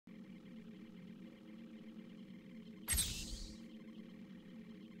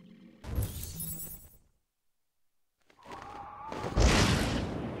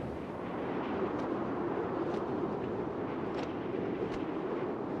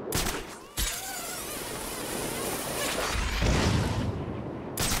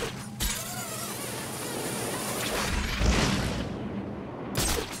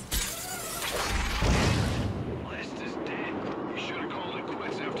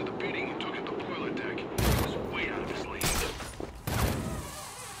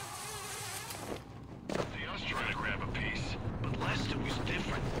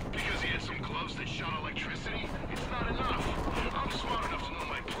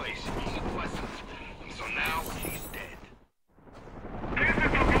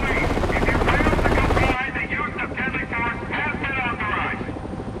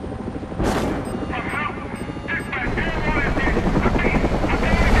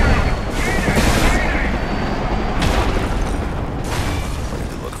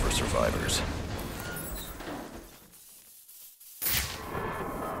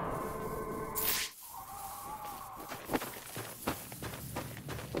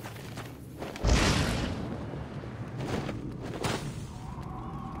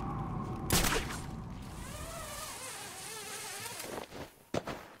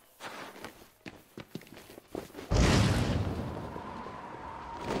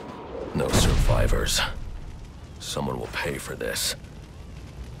survivors. Someone will pay for this.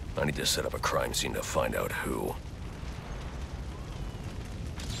 I need to set up a crime scene to find out who.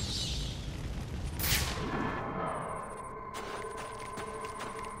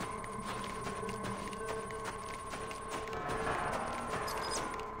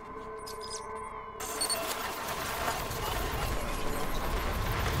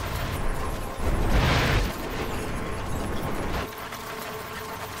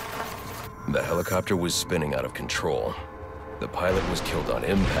 The helicopter was spinning out of control. The pilot was killed on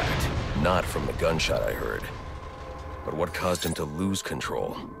impact, not from the gunshot I heard. But what caused him to lose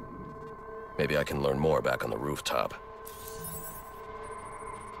control? Maybe I can learn more back on the rooftop.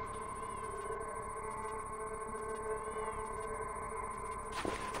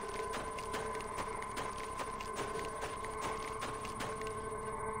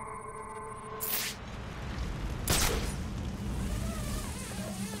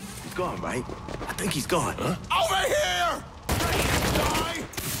 He's gone, right? I think he's gone. Huh? Over here! Die!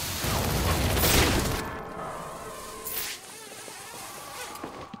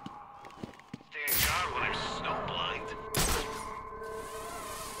 Thank God when I'm snowblind.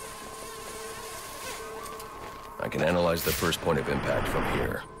 I can analyze the first point of impact from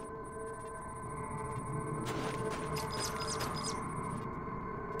here.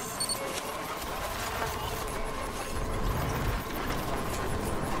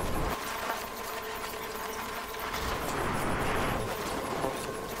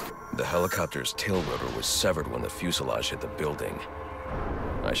 The helicopter's tail rotor was severed when the fuselage hit the building.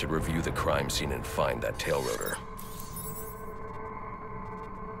 I should review the crime scene and find that tail rotor.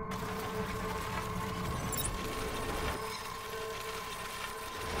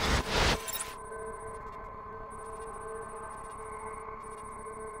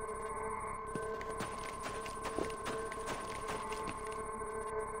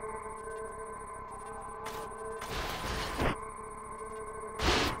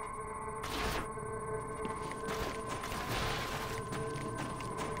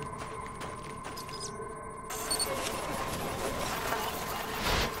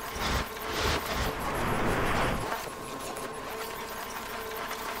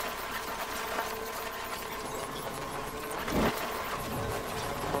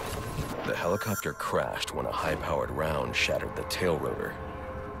 The helicopter crashed when a high-powered round shattered the tail rotor.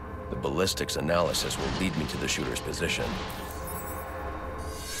 The ballistics analysis will lead me to the shooter's position.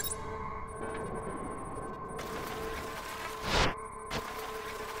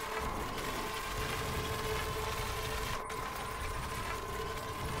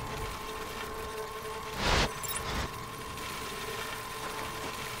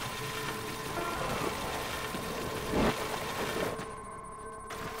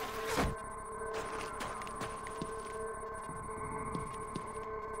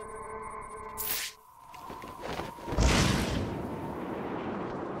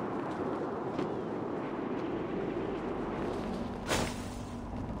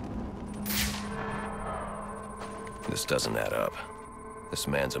 This doesn't add up. This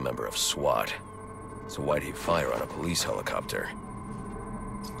man's a member of SWAT. So why'd he fire on a police helicopter?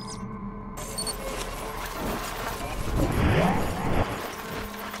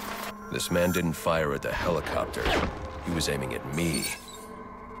 This man didn't fire at the helicopter. He was aiming at me.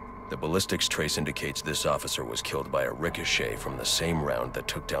 The ballistics trace indicates this officer was killed by a ricochet from the same round that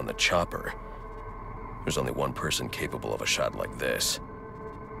took down the chopper. There's only one person capable of a shot like this.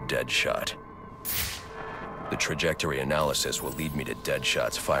 Дэдшот. The trajectory analysis will lead me to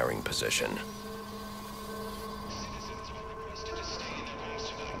Дэdshot's firing position.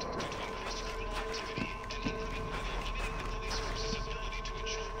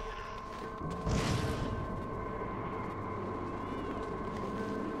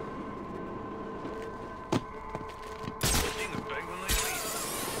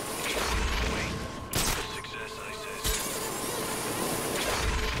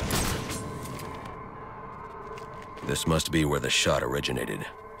 This must be where the shot originated.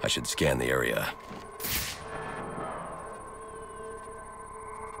 I should scan the area.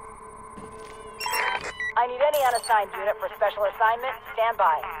 I need any unassigned unit for special assignment. Stand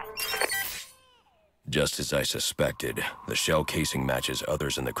by. Just as I suspected, the shell casing matches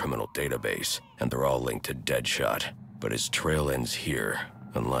others in the criminal database, and they're all linked to Дэdshot. But his trail ends here,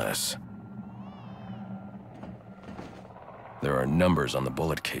 unless... There are numbers on the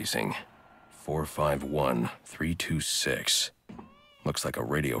bullet casing. 451326. Looks like a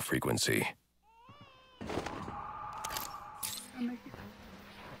radio frequency.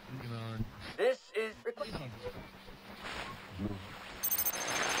 This is...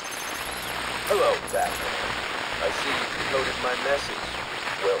 Hello, Batman. I see you decoded my message.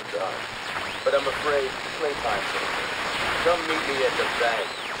 Well done. but I'm afraid playtime's over. Come meet me at the bank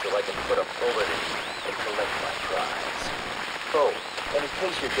so I can put a bullet in you and collect my prize. Oh, and in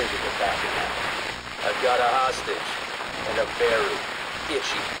case you're thinking of backing out, I've got a hostage and a very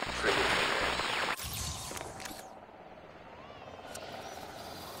itchy trigger finger.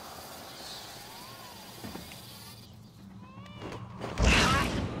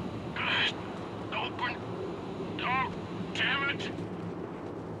 Open. Oh, damn it.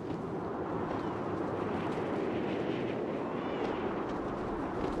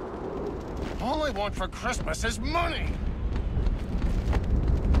 All I want for Christmas is money.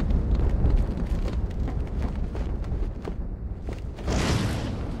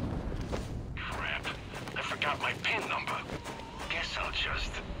 Crap. I forgot my PIN number. Guess I'll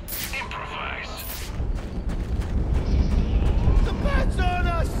just improvise. The bat's on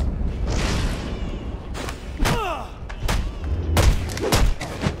us!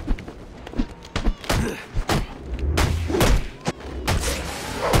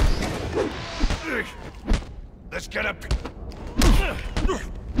 Let's get up.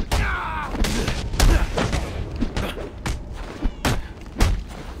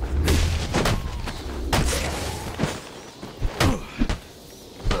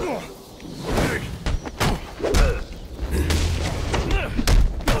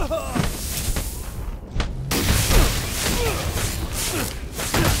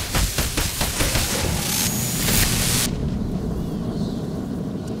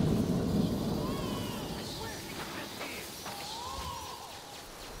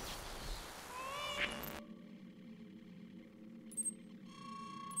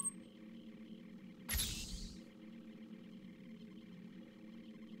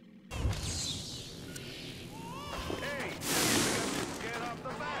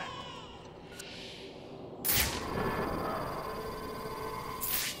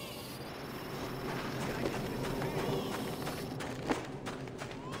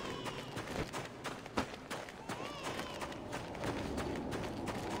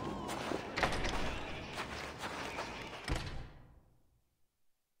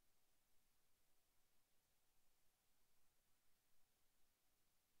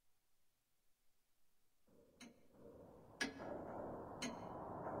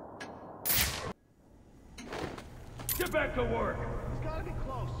 Get back to work! He's gotta be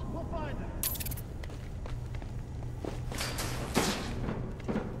close. We'll find him.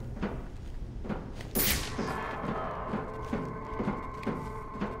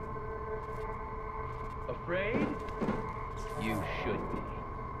 Afraid? You should be.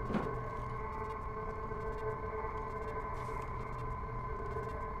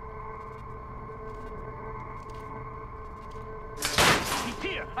 He's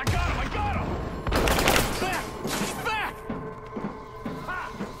here! I got him! I got him! Back! He's back!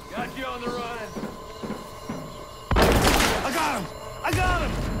 Ha! Got you on the run. I got him! I got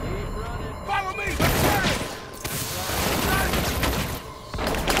him! Keep running. Follow me! Let's get it!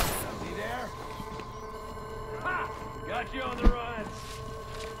 Is he there? Ha! Got you on the run.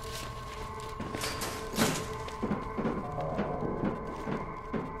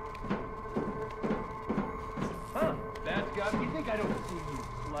 Huh? That's got me. You think I don't see you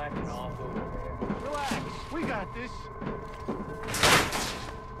slacking off over there? Relax. We got this.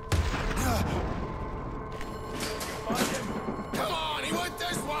 Find him. Come on! He went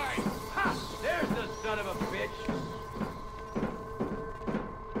this way! Ha! There's the son of a bitch.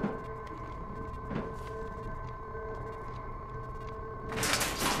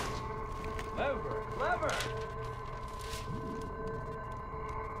 Clever, clever.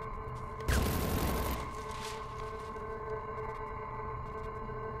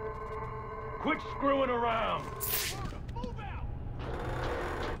 Quit screwing around. Move out!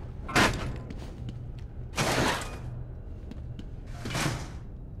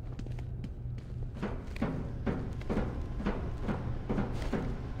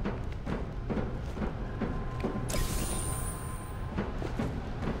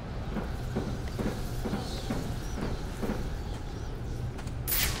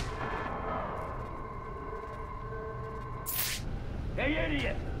 Hey,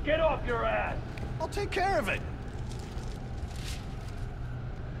 idiot! Get off your ass! I'll take care of it.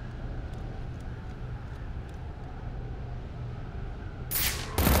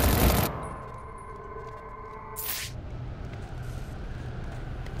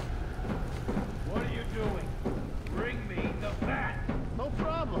 What are you doing? Bring me the bat! No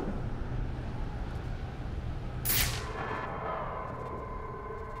problem.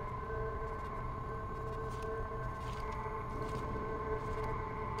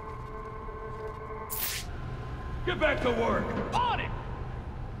 Get back to work! On it!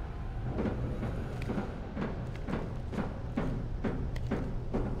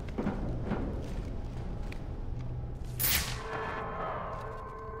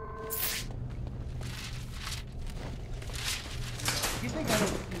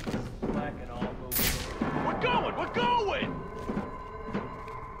 Slacking off over. We're going! We're going!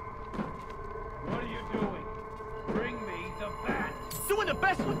 What are you doing? Bring me the bat. Doing the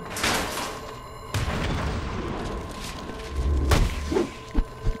best one.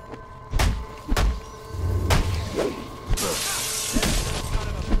 Son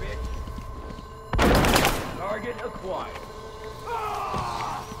of a bitch. Target acquired.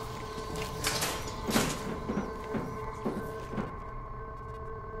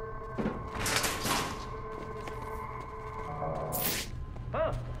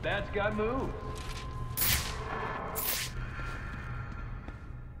 Huh, that's got moved.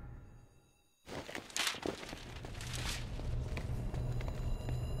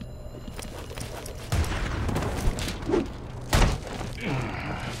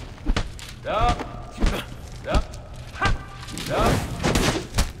 Stop. Stop. Stop.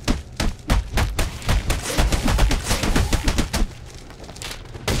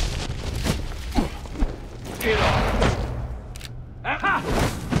 Get off. Aha!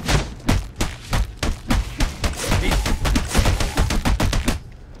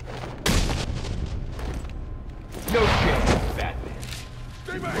 No chance, Batman.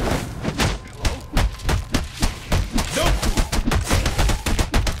 Stay back. Nope.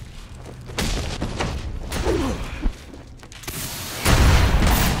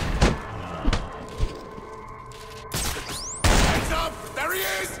 Hands up. There he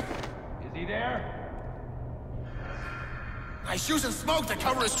is. Is he there? Nice using smoke to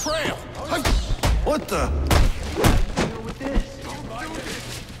cover his trail. What the? Deal with this. Don't do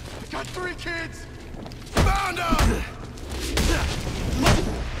this. I got 3 kids. Found him.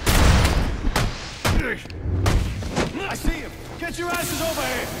 I see him. Get your asses over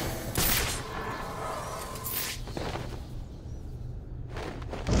here.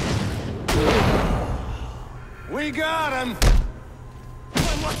 We got him.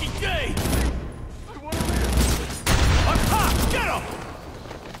 My lucky day. I want to live. Up top. Get him.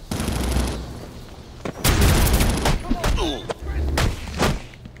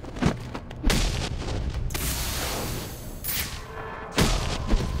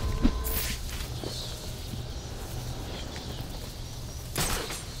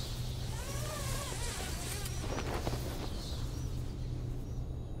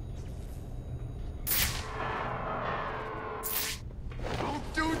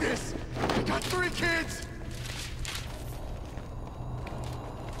 Don't do this. I got 3 kids.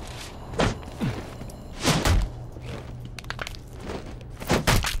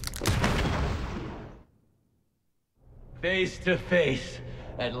 Face to face,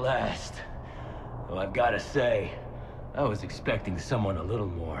 at last. Though I've got to say, I was expecting someone a little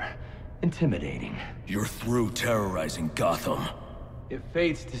more intimidating. You're through terrorizing Gotham. If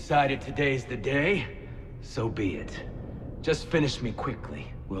fate's decided today's the day, so be it. Just finish me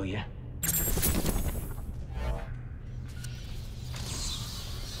quickly, will ya?